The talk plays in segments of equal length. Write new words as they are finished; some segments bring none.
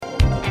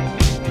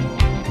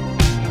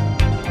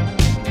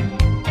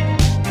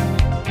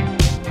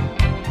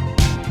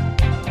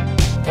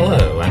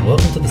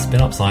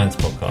SpinUp Science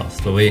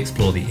podcast, where we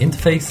explore the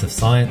interface of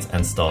science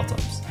and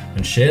startups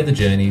and share the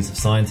journeys of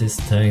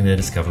scientists turning their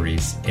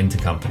discoveries into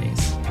companies.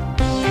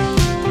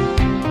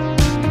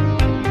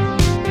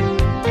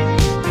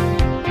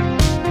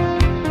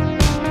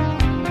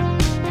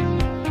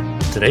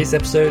 Today's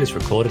episode is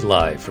recorded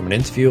live from an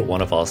interview at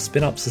one of our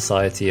SpinUp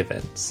Society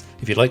events.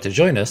 If you'd like to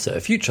join us at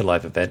a future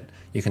live event,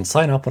 you can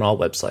sign up on our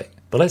website.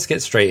 But let's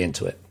get straight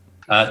into it.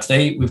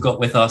 Today, we've got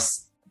with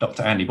us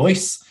Dr. Andy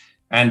Boyce.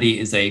 Andy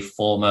is a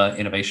former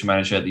innovation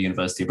manager at the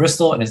University of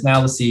Bristol and is now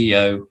the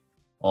CEO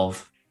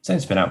of same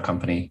spin-out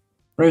company,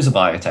 Rosa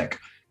Biotech.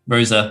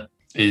 Rosa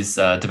is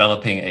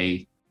developing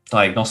a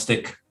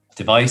diagnostic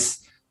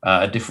device,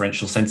 a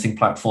differential sensing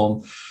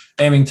platform,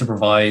 aiming to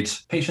provide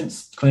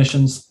patients,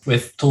 clinicians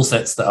with tool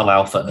sets that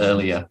allow for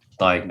earlier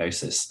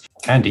diagnosis.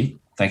 Andy,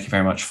 thank you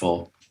very much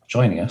for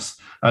joining us.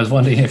 I was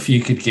wondering if you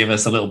could give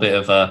us a little bit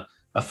of a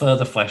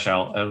further flesh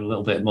out, a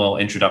little bit more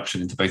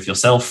introduction into both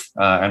yourself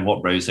and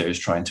what Rosa is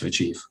trying to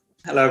achieve.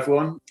 Hello,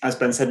 everyone. As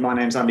Ben said, my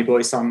name's Andy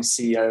Boyce. I'm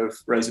CEO of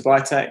Rosa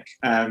Biotech.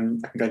 I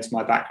can go into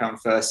my background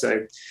first.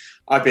 So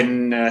I've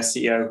been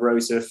CEO of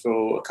Rosa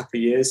for a couple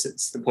of years.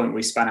 It's the point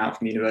we span out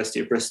from the University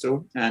of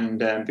Bristol.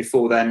 And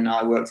before then,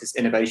 I worked as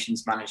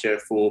innovations manager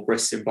for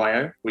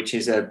BrisSymBio, which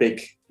is a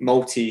big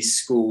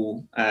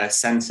multi-school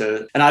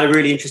centre. And I had a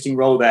really interesting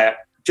role there,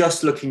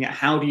 just looking at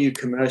how do you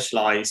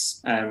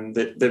commercialize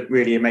the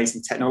really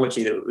amazing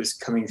technology that was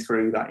coming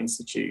through that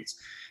institute.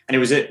 And it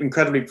was an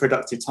incredibly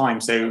productive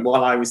time. So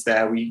while I was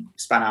there, we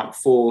span out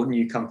 4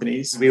 new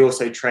companies. We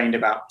also trained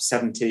about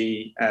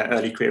 70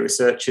 early career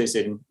researchers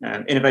in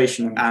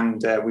innovation.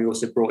 And we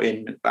also brought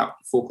in about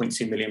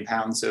 £4.2 million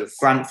of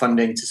grant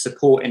funding to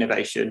support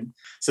innovation.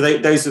 So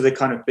those are the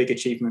kind of big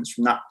achievements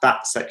from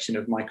that section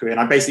of my career.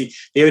 And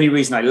the only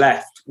reason I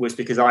left was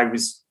because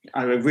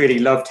I really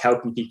loved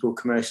helping people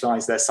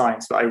commercialize their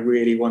science, but I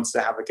really wanted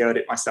to have a go at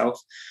it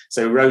myself.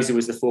 So Rosa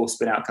was the 4th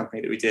spin-out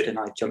company that we did, and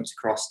I jumped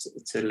across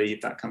to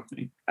lead that company.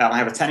 I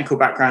have a technical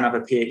background. I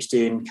have a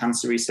PhD in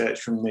cancer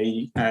research from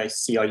the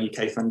CR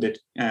UK funded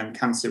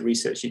Cancer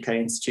Research UK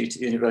Institute at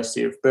the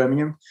University of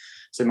Birmingham.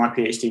 So my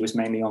PhD was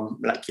mainly on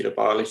molecular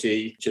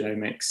biology,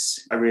 genomics.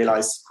 I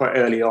realized quite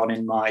early on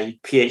in my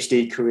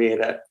PhD career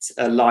that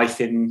a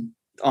life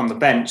on the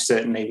bench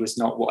certainly was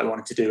not what I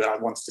wanted to do. I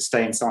wanted to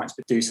stay in science,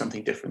 but do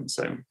something different.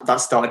 So that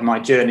started my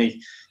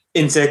journey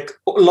into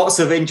lots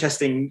of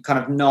interesting kind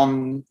of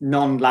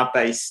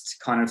non-lab-based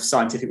kind of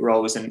scientific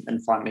roles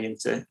and finally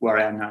into where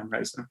I am now in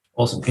Rosa.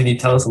 Awesome. Can you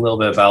tell us a little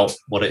bit about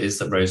what it is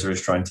that Rosa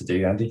is trying to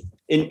do, Andy?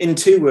 In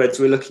 2 words,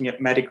 we're looking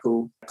at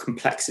medical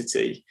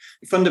complexity.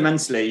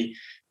 Fundamentally,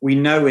 we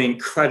know an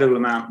incredible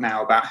amount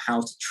now about how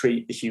to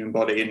treat the human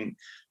body. And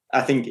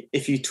I think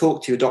if you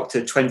talk to your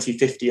doctor 20,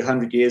 50,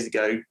 100 years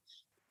ago,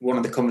 one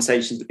of the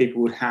conversations that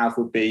people would have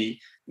would be,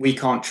 we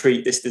can't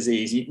treat this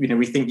disease.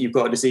 We think you've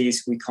got a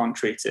disease, we can't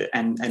treat it,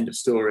 end of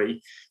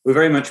story. We're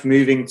very much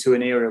moving to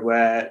an era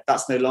where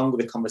that's no longer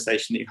the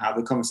conversation that you have.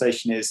 The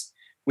conversation is,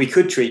 we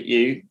could treat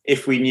you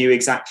if we knew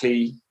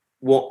exactly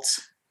what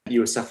you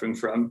were suffering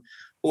from,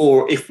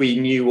 or if we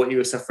knew what you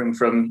were suffering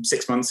from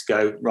 6 months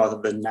ago rather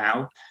than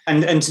now.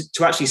 And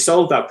to actually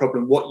solve that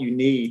problem, what you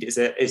need is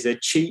a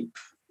cheap,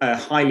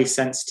 highly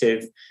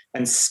sensitive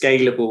and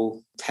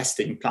scalable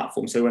testing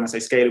platform. So when I say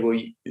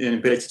scalable, an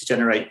ability to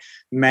generate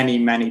many,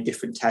 many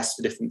different tests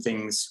for different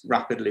things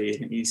rapidly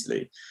and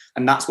easily.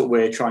 And that's what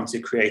we're trying to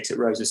create at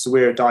Rosa. So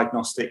we're a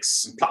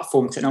diagnostics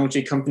platform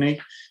technology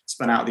company,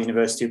 spun out of the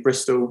University of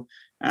Bristol.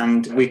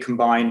 And we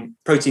combine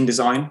protein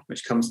design,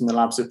 which comes from the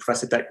labs of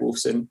Professor Dec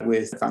Wolfson,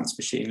 with advanced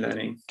machine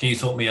learning. Can you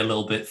talk me a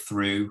little bit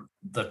through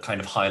the kind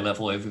of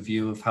high-level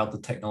overview of how the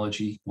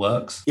technology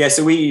works? Yeah,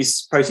 so we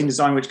use protein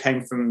design, which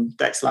came from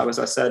Dec's lab, as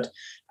I said,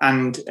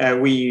 and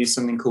we use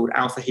something called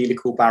alpha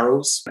helical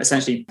barrels.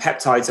 Essentially,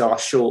 peptides are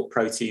short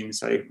proteins,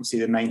 so obviously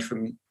they're made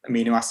from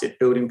amino acid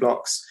building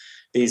blocks.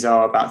 These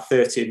are about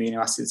 30 amino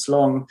acids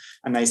long,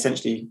 and they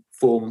essentially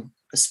form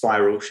a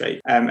spiral shape.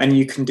 And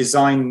you can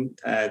design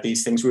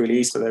these things really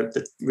easy, so they're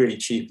really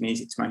cheap and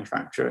easy to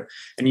manufacture.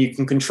 And you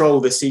can control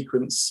the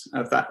sequence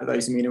of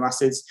those amino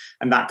acids,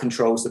 and that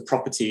controls the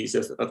properties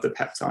of the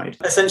peptide.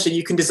 Essentially,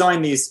 you can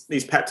design these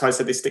peptides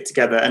so they stick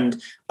together,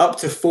 and up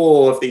to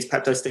 4 of these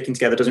peptides sticking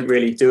together doesn't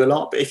really do a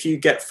lot. But if you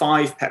get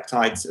 5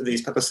 peptides of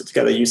these peptides stick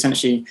together, you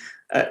essentially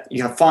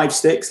you have 5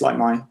 sticks, like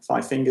my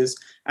 5 fingers,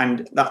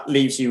 and that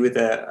leaves you with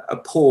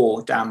a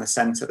pore down the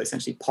center. They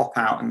essentially pop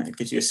out, and it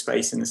gives you a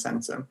space in the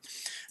center.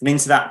 And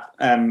into that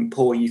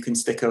pore, you can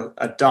stick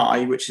a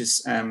dye, which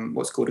is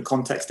what's called a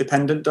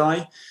context-dependent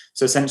dye.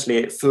 So essentially,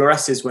 it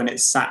fluoresces when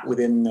it's sat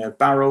within the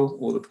barrel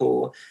or the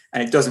pore,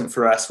 and it doesn't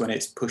fluoresce when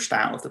it's pushed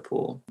out of the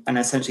pore. And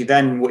essentially,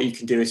 then what you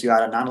can do is you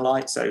add an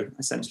analyte. So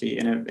essentially,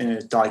 in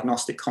a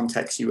diagnostic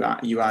context, you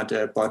add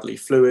a bodily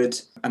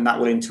fluid, and that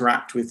will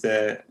interact with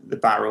the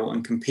barrel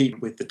and compete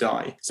with the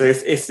dye. So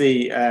if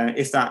the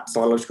if that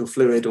biological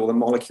fluid or the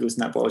molecules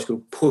in that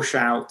biological push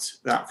out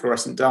that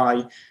fluorescent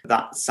dye,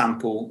 that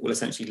sample will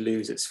essentially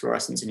lose its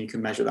fluorescence, and you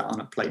can measure that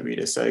on a plate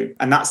reader.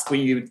 And that's what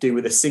you do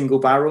with a single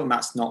barrel, and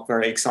that's not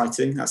very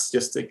exciting. That's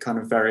just a kind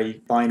of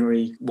very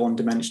binary,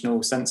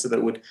 one-dimensional sensor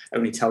that would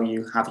only tell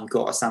you have you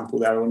got a sample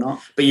there or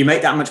not. But you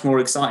make that much more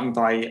exciting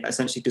by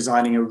essentially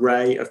designing an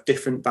array of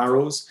different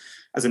barrels.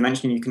 As I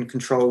mentioned, you can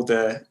control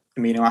the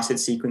amino acid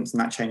sequence,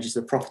 and that changes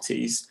the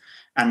properties.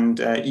 And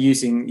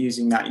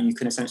using that, you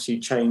can essentially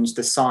change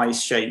the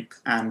size, shape,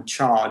 and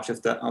charge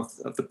of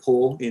the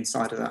pore, the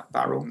inside of that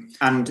barrel.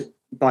 And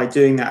by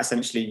doing that,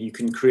 essentially, you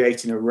can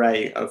create an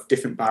array of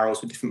different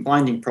barrels with different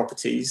binding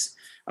properties.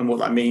 And what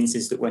that means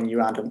is that when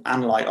you add an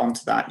analyte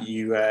onto that,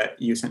 you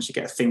essentially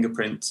get a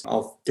fingerprint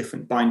of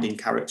different binding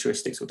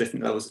characteristics or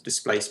different levels of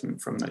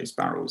displacement from those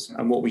barrels.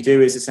 And what we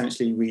do is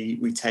essentially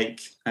we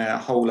take a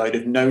whole load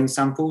of known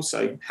samples,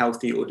 so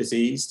healthy or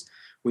diseased.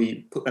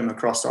 We put them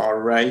across our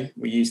array.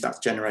 We use that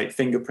to generate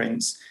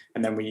fingerprints,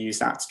 and then we use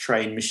that to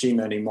train machine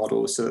learning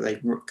models so that they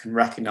can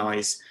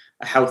recognize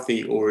a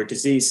healthy or a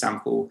disease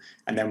sample.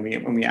 And then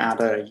when we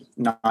add a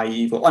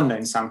naive or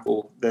unknown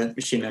sample, the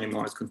machine learning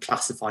models can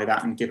classify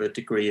that and give a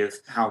degree of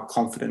how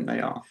confident they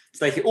are.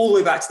 So take it all the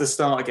way back to the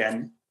start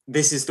again.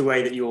 This is the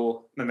way that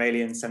your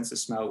mammalian sense of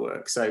smell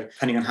works. So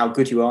depending on how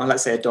good you are,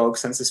 let's say a dog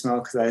sense of smell,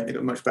 because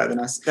they're much better than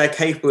us, they're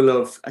capable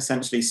of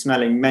essentially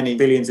smelling many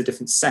billions of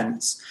different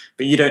scents,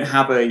 but you don't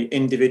have an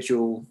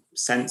individual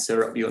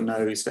sensor up your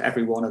nose for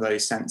every one of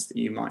those scents that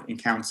you might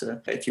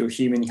encounter. If you're a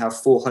human, you have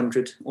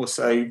 400 or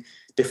so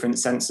different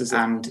sensors,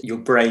 and your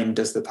brain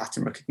does the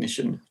pattern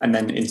recognition and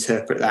then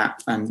interpret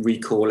that and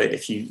recall it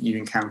if you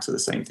encounter the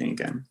same thing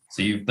again.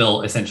 So you've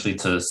built, essentially,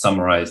 to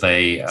summarize,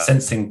 a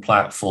sensing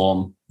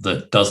platform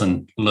that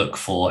doesn't look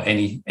for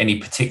any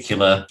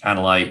particular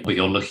analyte, but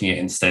you're looking at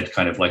instead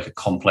kind of like a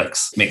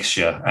complex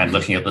mixture and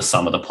looking at the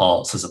sum of the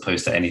parts as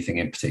opposed to anything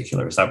in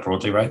particular. Is that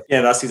broadly right?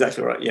 Yeah, that's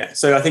exactly right. Yeah.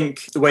 So I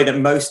think the way that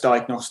most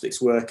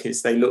diagnostics work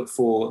is they look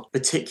for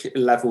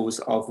particular levels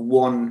of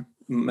one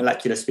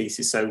molecular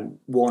species, so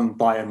one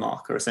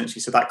biomarker essentially.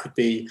 So that could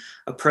be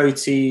a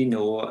protein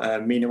or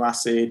amino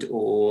acid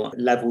or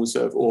levels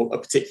of, or a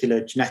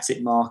particular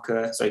genetic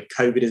marker. So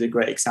COVID is a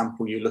great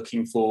example. You're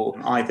looking for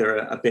either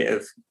a bit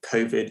of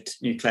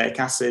COVID nucleic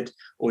acid,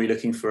 or you're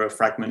looking for a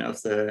fragment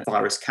of the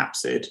virus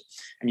capsid,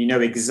 and you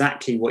know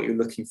exactly what you're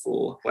looking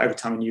for. Every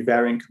time a new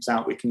variant comes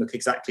out, we can look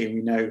exactly, and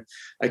we know,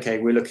 okay,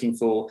 we're looking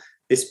for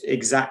this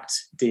exact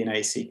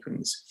DNA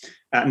sequence.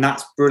 And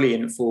that's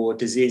brilliant for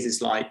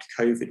diseases like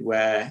COVID,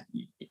 where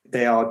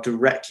they are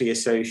directly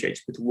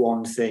associated with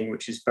one thing,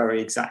 which is very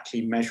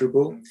exactly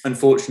measurable.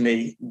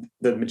 Unfortunately,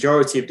 the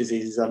majority of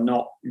diseases are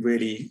not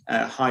really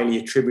highly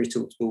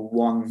attributable to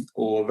one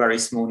or a very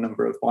small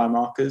number of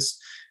biomarkers,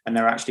 and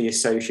they're actually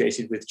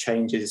associated with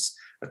changes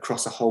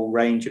across a whole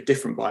range of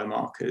different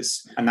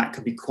biomarkers. And that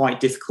can be quite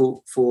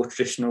difficult for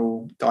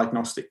traditional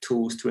diagnostic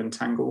tools to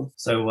untangle.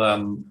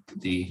 So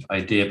the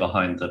idea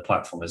behind the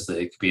platform is that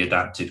it could be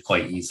adapted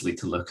quite easily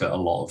to look at a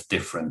lot of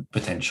different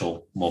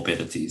potential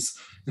morbidities.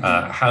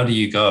 How do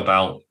you go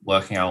about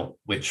working out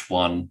which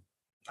one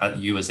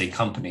you as a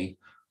company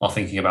are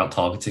thinking about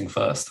targeting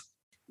first?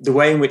 The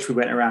way in which we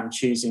went around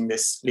choosing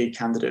this lead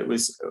candidate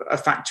was a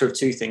factor of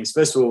two things.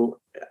 First of all,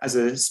 as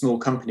a small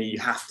company, you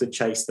have to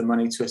chase the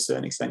money to a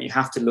certain extent. You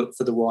have to look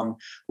for the one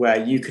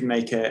where you can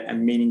make a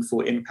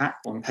meaningful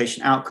impact on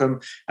patient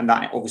outcome. And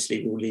that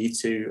obviously will lead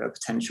to a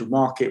potential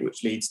market,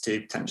 which leads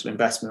to potential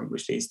investment,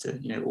 which leads to,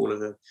 all of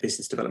the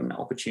business development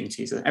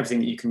opportunities and everything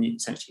that you can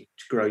essentially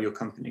to grow your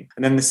company.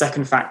 And then the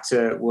second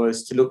factor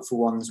was to look for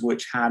ones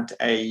which had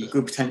a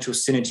good potential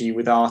synergy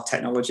with our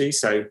technology.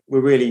 So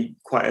we're really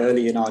quite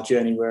early in our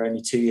journey. We're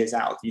only 2 years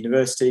out of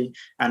university.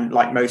 And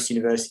like most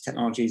university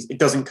technologies, it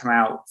doesn't come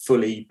out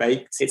fully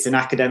baked. It's an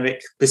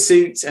academic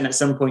pursuit, and at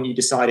some point you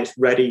decide it's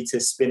ready to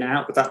spin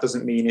out, but that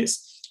doesn't mean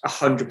it's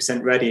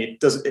 100% ready.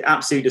 It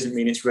absolutely doesn't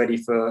mean it's ready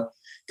for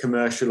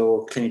commercial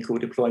or clinical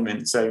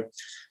deployment. So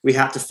we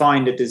had to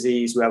find a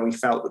disease where we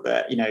felt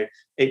that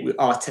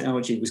our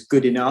technology was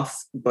good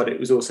enough, but it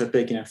was also a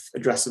big enough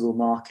addressable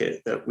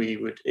market that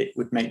it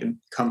would make the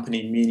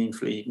company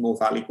meaningfully more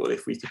valuable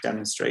if we could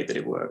demonstrate that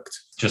it worked.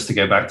 Just to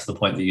go back to the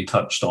point that you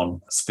touched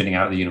on, spinning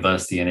out of the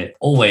university and it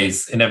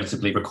always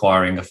inevitably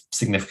requiring a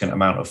significant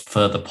amount of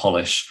further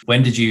polish.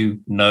 When did you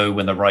know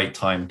when the right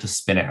time to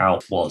spin it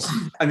out was?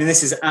 I mean,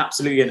 this is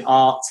absolutely an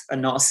art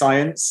and not a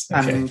science.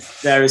 Okay. And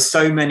there are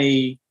so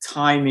many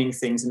timing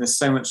things, and there's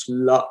so much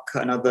luck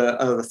and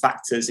other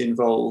factors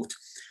involved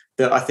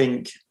that I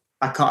think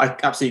I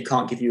absolutely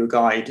can't give you a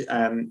guide.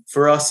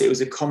 For us, it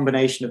was a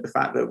combination of the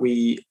fact that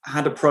we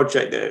had a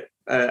project that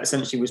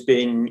essentially was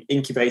being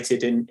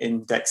incubated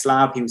in Deck's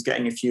lab. He was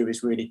getting a few of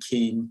his really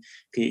keen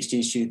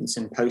PhD students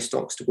and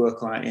postdocs to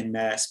work on it in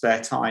their spare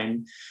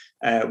time.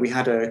 We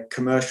had a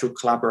commercial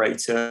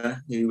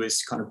collaborator who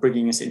was kind of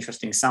bringing us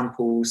interesting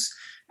samples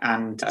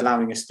and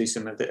allowing us to do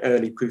some of the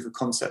early proof of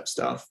concept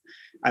stuff.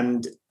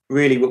 And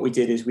really what we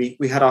did is we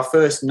had our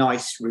first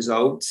nice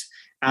result,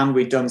 and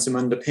we'd done some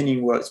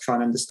underpinning work to try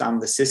and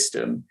understand the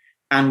system.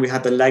 And we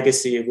had the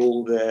legacy of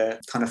all the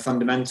kind of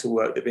fundamental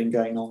work that had been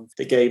going on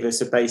that gave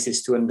us a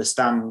basis to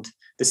understand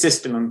the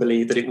system and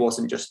believe that it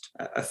wasn't just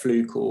a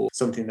fluke or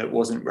something that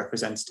wasn't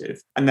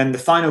representative. And then the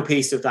final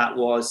piece of that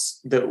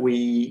was that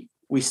we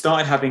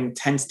started having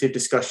tentative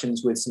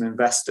discussions with some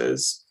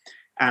investors,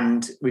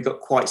 and we got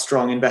quite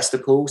strong investor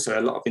pool, so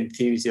a lot of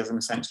enthusiasm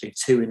essentially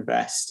to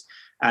invest.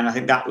 And I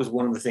think that was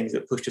one of the things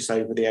that pushed us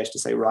over the edge to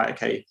say, right,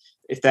 okay,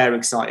 if they're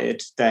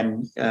excited,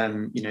 then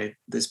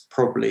there's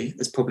probably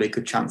a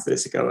good chance that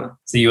it's a goer.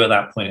 So you at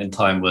that point in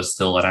time were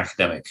still an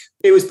academic?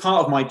 It was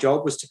part of my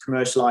job was to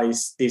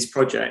commercialize these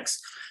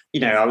projects.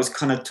 I was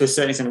kind of to a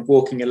certain extent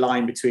walking a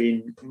line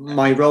between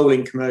my role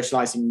in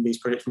commercializing these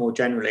projects more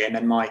generally and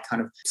then my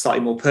kind of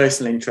slightly more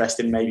personal interest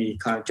in maybe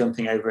kind of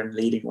jumping over and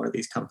leading one of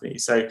these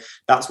companies. So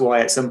that's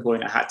why at some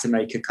point I had to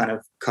make a kind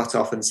of cut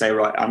off and say,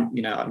 right, I'm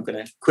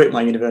going to quit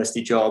my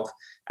university job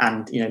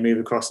and move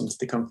across into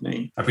the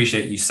company. I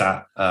appreciate you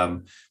sat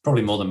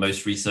probably more than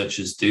most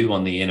researchers do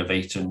on the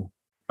innovation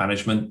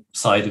management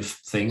side of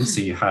things.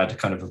 So you had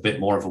kind of a bit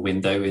more of a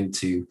window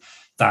into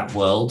that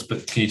world.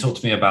 But can you talk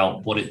to me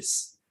about what it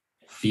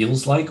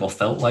feels like or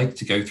felt like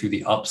to go through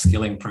the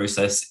upskilling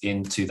process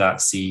into that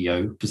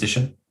CEO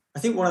position? I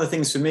think one of the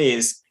things for me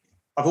is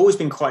I've always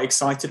been quite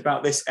excited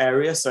about this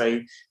area. So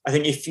I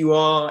think if you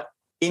are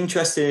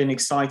interested and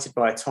excited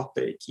by a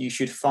topic, you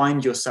should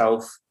find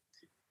yourself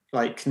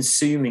like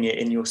consuming it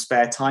in your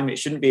spare time. It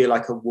shouldn't be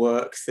like a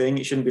work thing.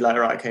 It shouldn't be like,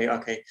 right,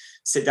 okay,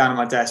 sit down at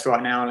my desk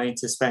right now. I need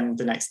to spend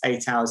the next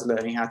 8 hours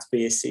learning how to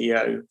be a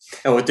CEO,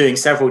 or doing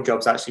several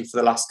jobs actually for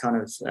the last kind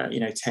of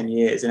 10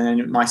 years. And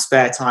then in my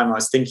spare time, I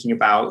was thinking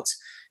about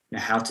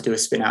how to do a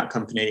spin out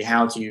company.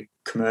 How do you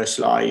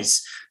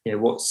commercialize?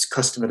 What's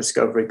customer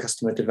discovery,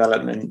 customer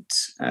development?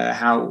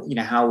 How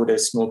would a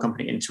small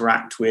company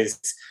interact with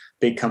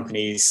big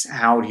companies?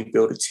 How do you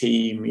build a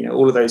team?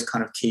 All of those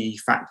kind of key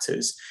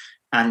factors.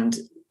 And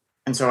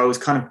so I was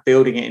kind of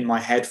building it in my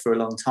head for a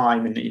long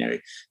time. And,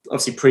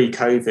 obviously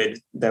pre-COVID,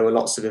 there were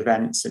lots of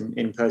events and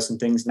in-person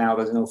things. Now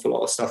there's an awful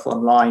lot of stuff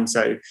online.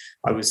 So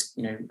I was,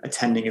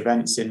 attending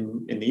events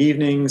in the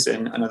evenings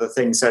and other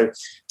things. So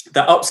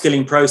the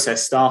upskilling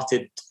process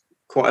started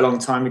quite a long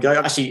time ago.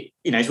 Actually,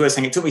 it's worth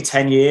saying it took me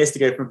 10 years to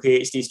go from a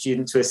PhD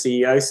student to a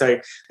CEO. So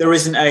there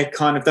isn't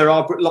there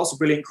are lots of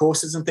brilliant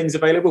courses and things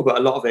available, but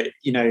a lot of it,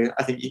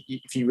 I think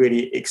if you're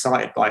really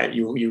excited by it,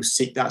 you'll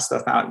seek that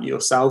stuff out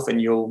yourself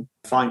and you'll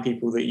find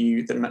people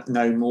that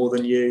know more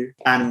than you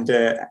and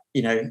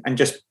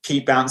just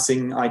keep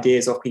bouncing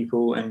ideas off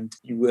people and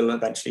you will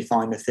eventually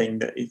find the thing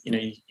that,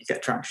 you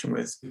get traction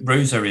with.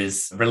 Rosa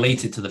is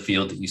related to the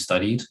field that you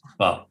studied,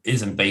 but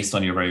isn't based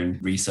on your own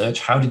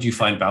research. How did you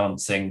find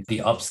balancing the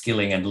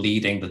upskilling and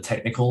leading the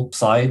technical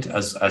side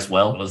as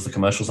well as the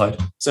commercial side?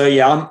 So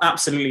I'm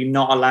absolutely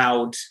not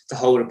allowed to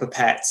hold a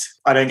pipette.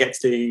 I don't get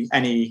to do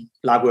any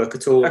lab work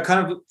at all. I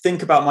kind of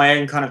think about my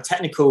own kind of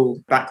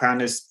technical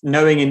background as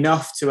knowing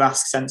enough to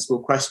ask sensible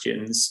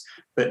questions,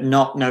 but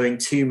not knowing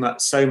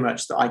so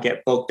much that I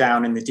get bogged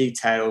down in the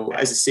detail.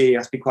 As a CEO, you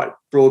have to be quite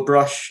broad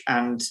brush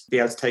and be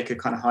able to take a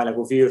kind of high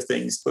level view of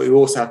things. But we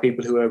also have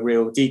people who are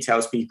real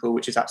details people,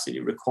 which is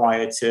absolutely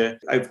required to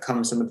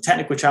overcome some of the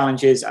technical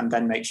challenges and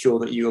then make sure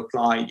that you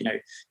apply,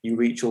 you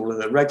reach all of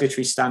the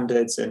regulatory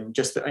standards and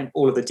just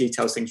all of the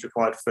details things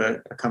required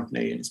for a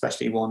company, and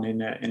especially one in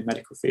the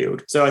medical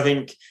field. So I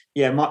think,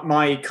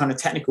 my kind of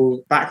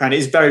technical background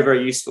is very,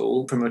 very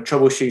useful from a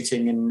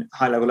troubleshooting and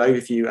high level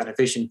overview and a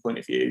vision point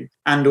of view.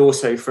 And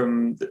also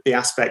from the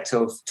aspect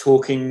of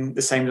talking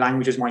the same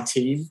language as my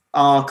team.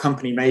 Our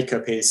company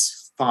makeup is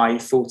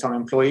 5 full-time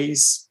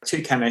employees,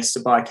 2 chemists,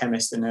 a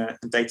biochemist and a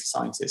data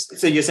scientist.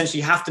 So you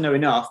essentially have to know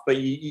enough, but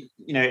you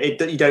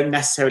don't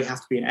necessarily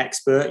have to be an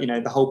expert.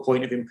 The whole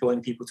point of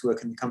employing people to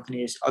work in the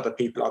company is other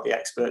people are the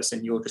experts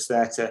and you're just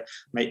there to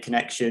make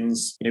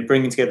connections.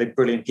 Bringing together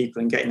brilliant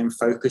people and getting them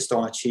focused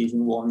on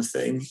achieving one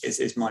thing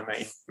is my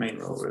main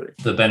role, really.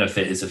 The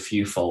benefit is a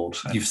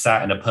fewfold. You've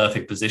sat in a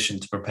perfect position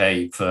to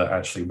prepare for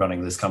actually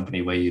running this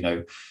company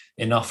where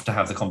enough to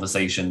have the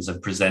conversations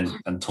and present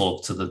and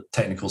talk to the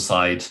technical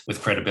side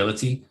with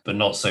credibility, but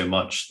not so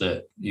much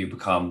that you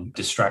become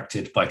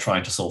distracted by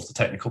trying to solve the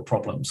technical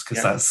problems,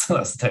 because that's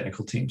the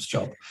technical team's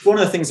job. One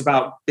of the things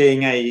about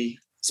being a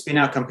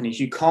spin-out companies,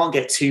 you can't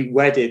get too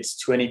wedded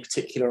to any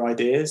particular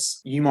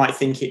ideas. You might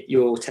think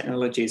your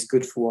technology is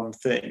good for one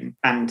thing.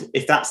 And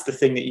if that's the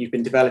thing that you've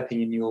been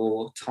developing in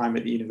your time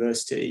at the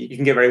university, you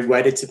can get very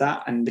wedded to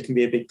that. And there can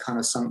be a big kind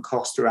of sunk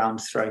cost around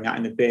throwing that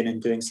in the bin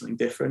and doing something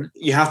different.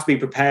 You have to be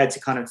prepared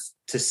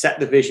to set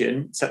the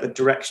vision, set the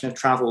direction of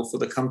travel for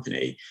the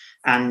company,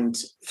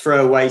 and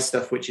throw away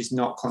stuff which is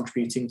not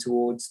contributing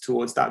towards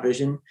that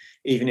vision,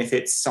 even if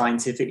it's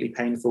scientifically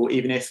painful,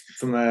 even if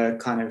from a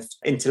kind of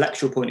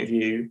intellectual point of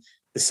view,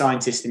 the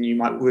scientist in you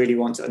might really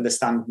want to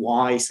understand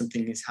why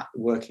something is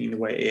working the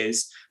way it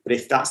is. But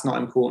if that's not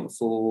important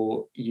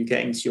for you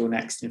getting to your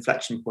next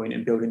inflection point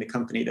and building the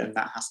company, then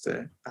that has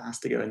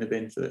to go in the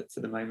bin for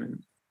the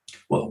moment.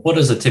 What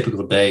does a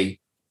typical day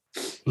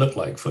look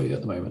like for you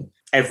at the moment?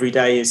 every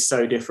day is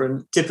so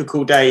different.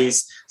 Typical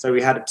days, so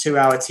we had a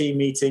 2-hour team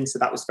meeting, so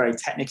that was very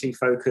technically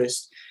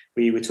focused.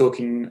 We were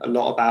talking a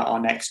lot about our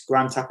next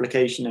grant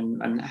application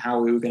and how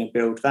we were going to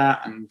build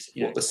that, and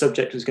what the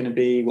subject was going to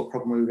be, what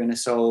problem we were going to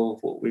solve,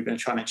 what we were going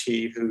to try and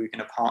achieve, who we were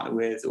going to partner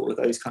with, all of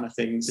those kind of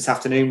things. This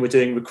afternoon, we're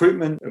doing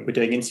recruitment. We're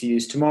doing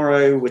interviews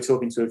tomorrow. We're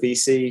talking to a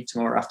VC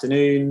tomorrow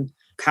afternoon.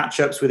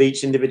 Catch-ups with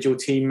each individual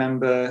team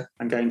member.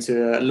 I'm going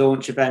to a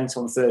launch event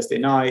on Thursday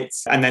night.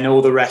 And then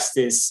all the rest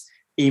is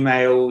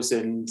emails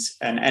and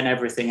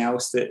everything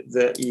else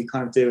that you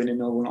kind of do in a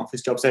normal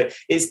office job. So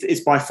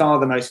it's by far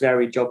the most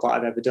varied job that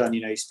I've ever done.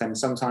 You spend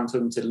some time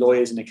talking to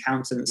lawyers and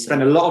accountants,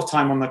 spend a lot of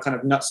time on the kind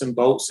of nuts and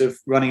bolts of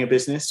running a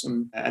business,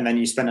 and then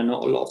you spend a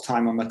lot of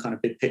time on the kind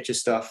of big picture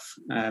stuff,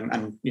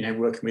 and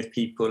working with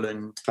people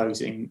and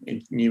closing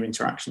new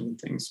interactions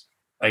and things.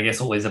 I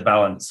guess always a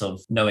balance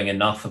of knowing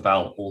enough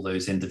about all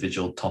those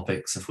individual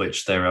topics, of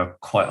which there are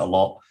quite a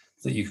lot,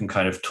 that you can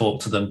kind of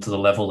talk to them to the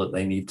level that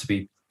they need to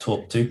be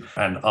talked to,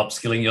 and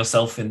upskilling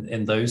yourself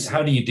in those.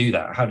 How do you do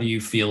that? How do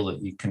you feel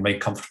that you can make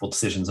comfortable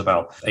decisions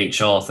about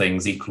HR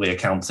things, equally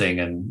accounting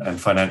and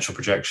financial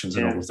projections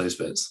and all of those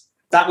bits?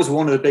 That was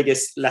one of the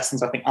biggest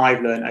lessons I think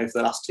I've learned over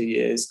the last 2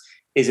 years,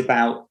 is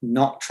about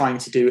not trying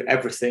to do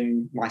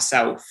everything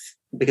myself.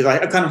 Because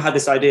I kind of had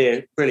this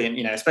idea, brilliant,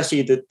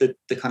 especially the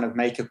kind of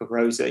makeup of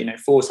Rosa,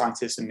 4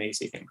 scientists and me,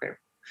 so you think, great,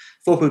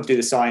 4 people do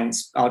the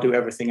science, I'll do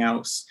everything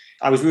else.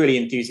 I was really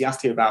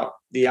enthusiastic about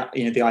the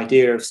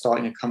idea of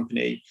starting a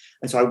company,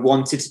 and so I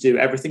wanted to do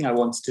everything. I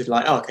wanted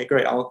to okay,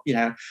 great, I'll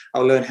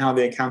learn how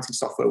the accounting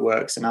software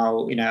works, and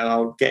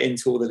I'll get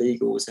into all the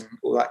legals and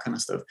all that kind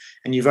of stuff.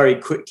 And you very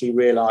quickly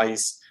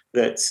realise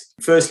that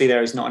firstly,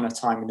 there is not enough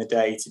time in the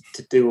day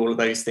to do all of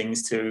those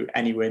things to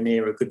anywhere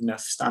near a good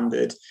enough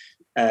standard.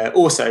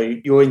 Also,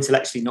 you're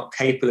intellectually not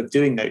capable of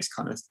doing those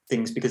kind of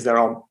things, because there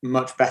are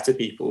much better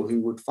people who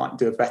would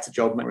do a better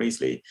job more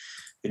easily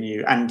than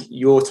you. And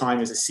your time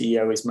as a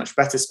CEO is much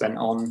better spent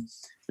on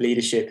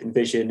leadership and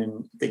vision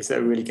and things that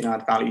are really going to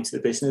add value to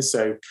the business.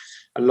 So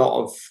a lot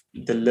of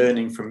the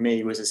learning from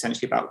me was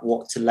essentially about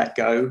what to let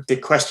go. The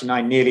question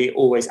I nearly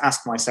always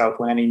ask myself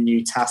when any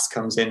new task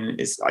comes in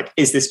is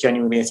is this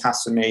genuinely a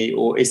task for me,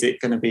 or is it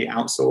going to be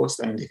outsourced?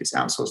 And if it's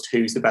outsourced,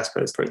 who's the best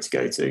person for it to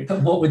go to?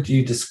 What would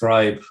you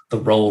describe the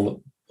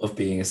role of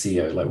being a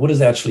CEO? What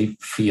does it actually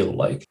feel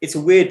like? It's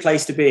a weird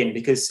place to be in,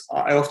 because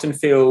I often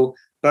feel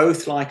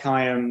both like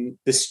I am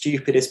the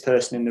stupidest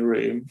person in the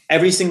room.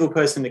 Every single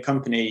person in the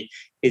company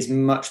is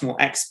much more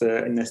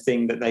expert in the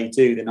thing that they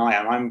do than I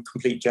am. I'm a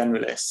complete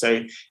generalist.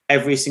 So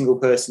every single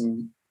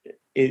person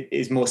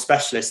is more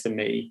specialist than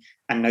me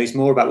and knows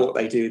more about what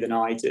they do than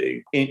I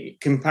do. In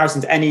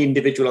comparison to any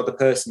individual other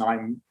person,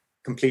 I'm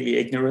completely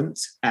ignorant,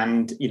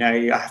 and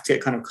I have to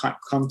get kind of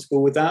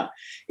comfortable with that.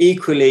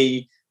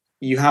 Equally,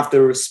 you have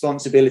the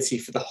responsibility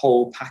for the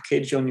whole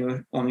package on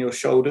your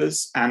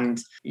shoulders, and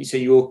so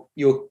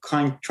you're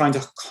trying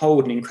to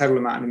hold an incredible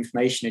amount of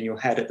information in your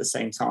head at the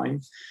same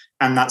time,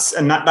 and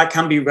that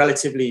can be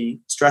relatively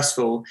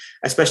stressful,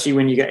 especially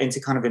when you get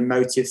into kind of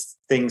emotive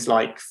things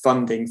like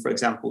funding, for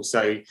example.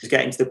 So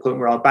getting to the point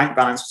where our bank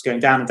balance was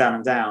going down and down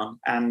and down,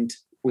 and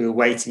we were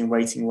waiting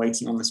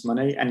on this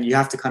money, and you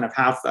have to kind of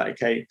have that.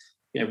 Okay,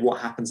 what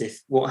happens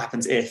if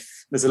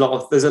there's a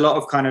lot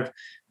of kind of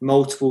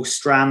multiple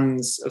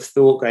strands of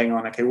thought going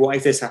on. Okay, what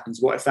if this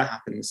happens? What if that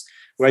happens?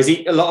 Whereas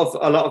a lot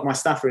of my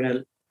staff are in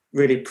a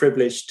really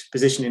privileged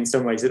position in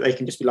some ways, that they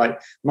can just be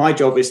like, my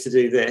job is to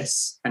do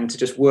this and to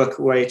just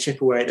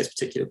chip away at this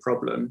particular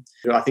problem.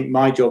 I think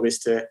my job is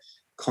to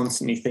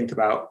constantly think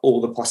about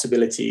all the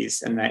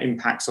possibilities and their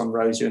impacts on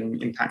Rosa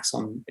and impacts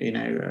on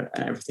and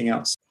everything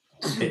else.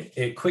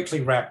 It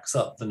quickly racks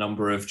up the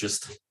number of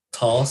just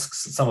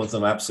tasks, some of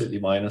them absolutely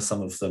minor,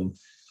 some of them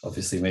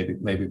obviously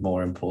maybe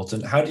more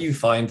important. How do you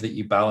find that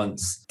you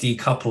balance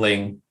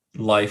decoupling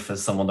life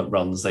as someone that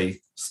runs a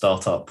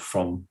startup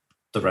from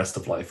the rest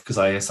of life? Because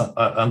I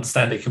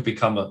understand it can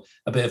become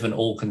a bit of an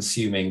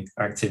all-consuming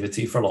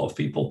activity for a lot of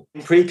people.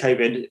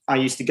 Pre-COVID, I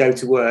used to go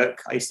to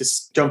work. I used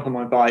to jump on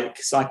my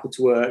bike, cycle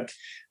to work,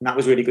 and that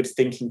was really good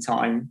thinking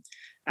time.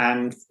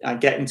 And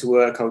I'd get into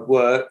work, I would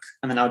work,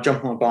 and then I'd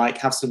jump on my bike,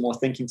 have some more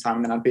thinking time,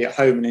 and then I'd be at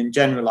home. And in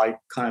general, I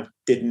kind of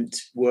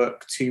didn't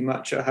work too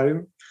much at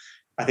home.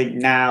 I think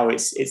now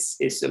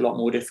it's a lot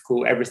more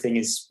difficult. Everything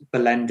is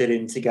blended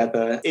in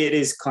together. It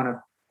is kind of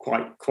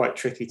quite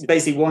tricky.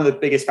 Basically, one of the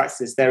biggest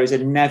factors is there is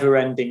a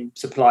never-ending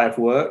supply of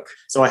work.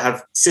 So I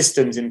have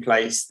systems in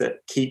place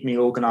that keep me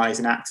organized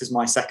and act as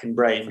my second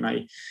brain. And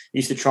I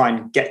used to try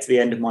and get to the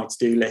end of my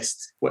to-do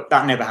list. Well,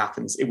 that never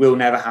happens. It will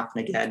never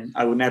happen again.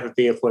 I will never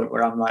be a point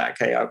where I'm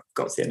like, okay, I've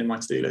got to the end of my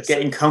to-do list.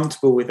 Getting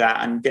comfortable with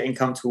that and getting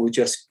comfortable with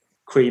just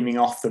creaming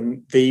off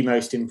the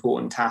most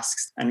important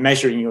tasks and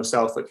measuring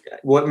yourself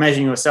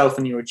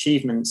and your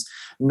achievements,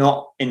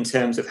 not in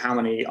terms of how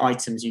many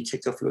items you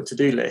ticked off your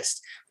to-do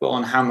list, but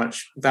on how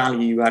much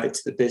value you added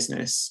to the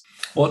business.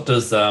 What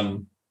does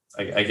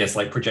I guess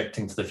like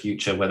projecting to the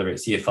future, whether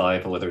it's year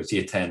 5 or whether it's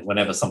year 10,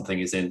 whenever something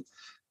is in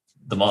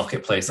the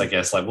marketplace, I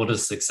guess, like what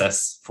does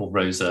success for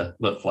Rosa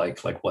look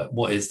like? Like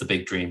what is the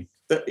big dream?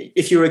 that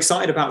if you're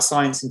excited about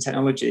science and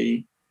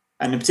technology,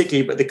 and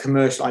particularly about the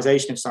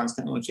commercialization of science and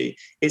technology,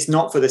 it's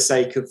not for the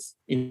sake of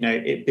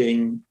it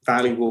being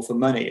valuable for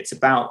money. It's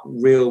about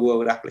real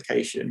world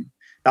application.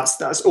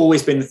 That's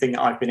always been the thing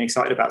that I've been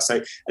excited about.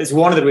 So it's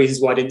one of the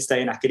reasons why I didn't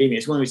stay in academia.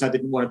 It's one of the reasons I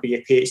didn't want to be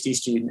a PhD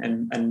student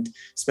and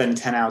spend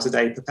 10 hours a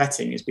day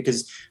pipetting, is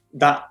because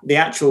that the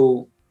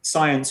actual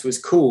science was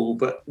cool,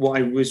 but what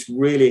I was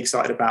really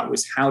excited about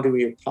was, how do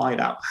we apply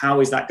that?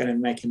 How is that going to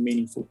make a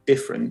meaningful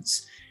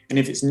difference? And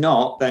if it's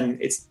not, then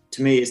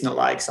to me, it's not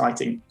that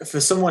exciting.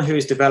 For someone who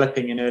is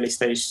developing an early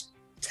stage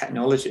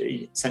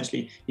technology,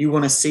 essentially, you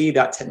want to see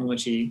that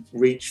technology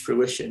reach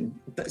fruition.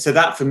 So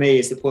that for me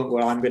is the point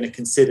where I'm going to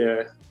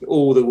consider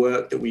all the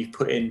work that we've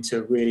put in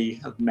to really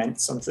have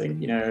meant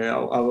something.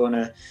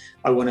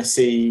 I want to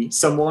see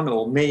someone,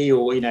 or me,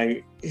 or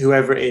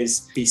whoever it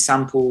is, be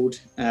sampled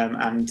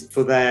and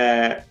for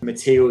their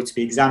material to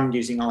be examined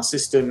using our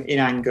system in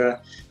anger,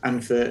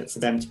 and for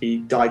them to be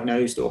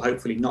diagnosed, or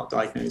hopefully not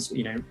diagnosed,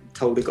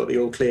 told they got the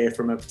all clear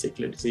from a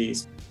particular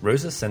disease.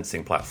 Rosa's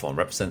sensing platform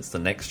represents the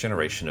next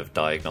generation of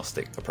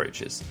diagnostic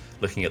approaches,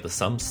 looking at the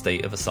sum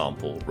state of a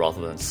sample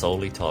rather than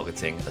solely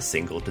targeting a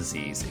single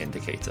disease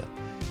indicator.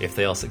 If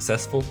they are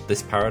successful,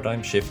 this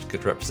paradigm shift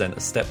could represent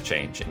a step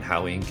change in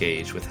how we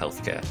engage with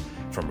healthcare,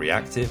 from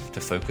reactive to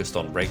focused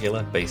on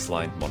regular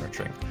baseline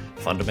monitoring,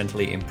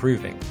 fundamentally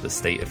improving the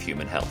state of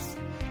human health.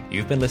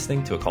 You've been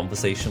listening to a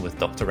conversation with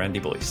Dr. Andy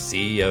Boyce,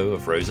 CEO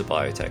of Rosa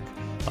Biotech.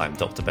 I'm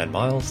Dr. Ben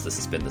Miles. This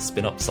has been the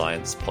Spin Up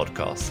Science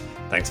podcast.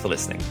 Thanks for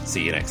listening.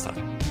 See you next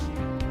time.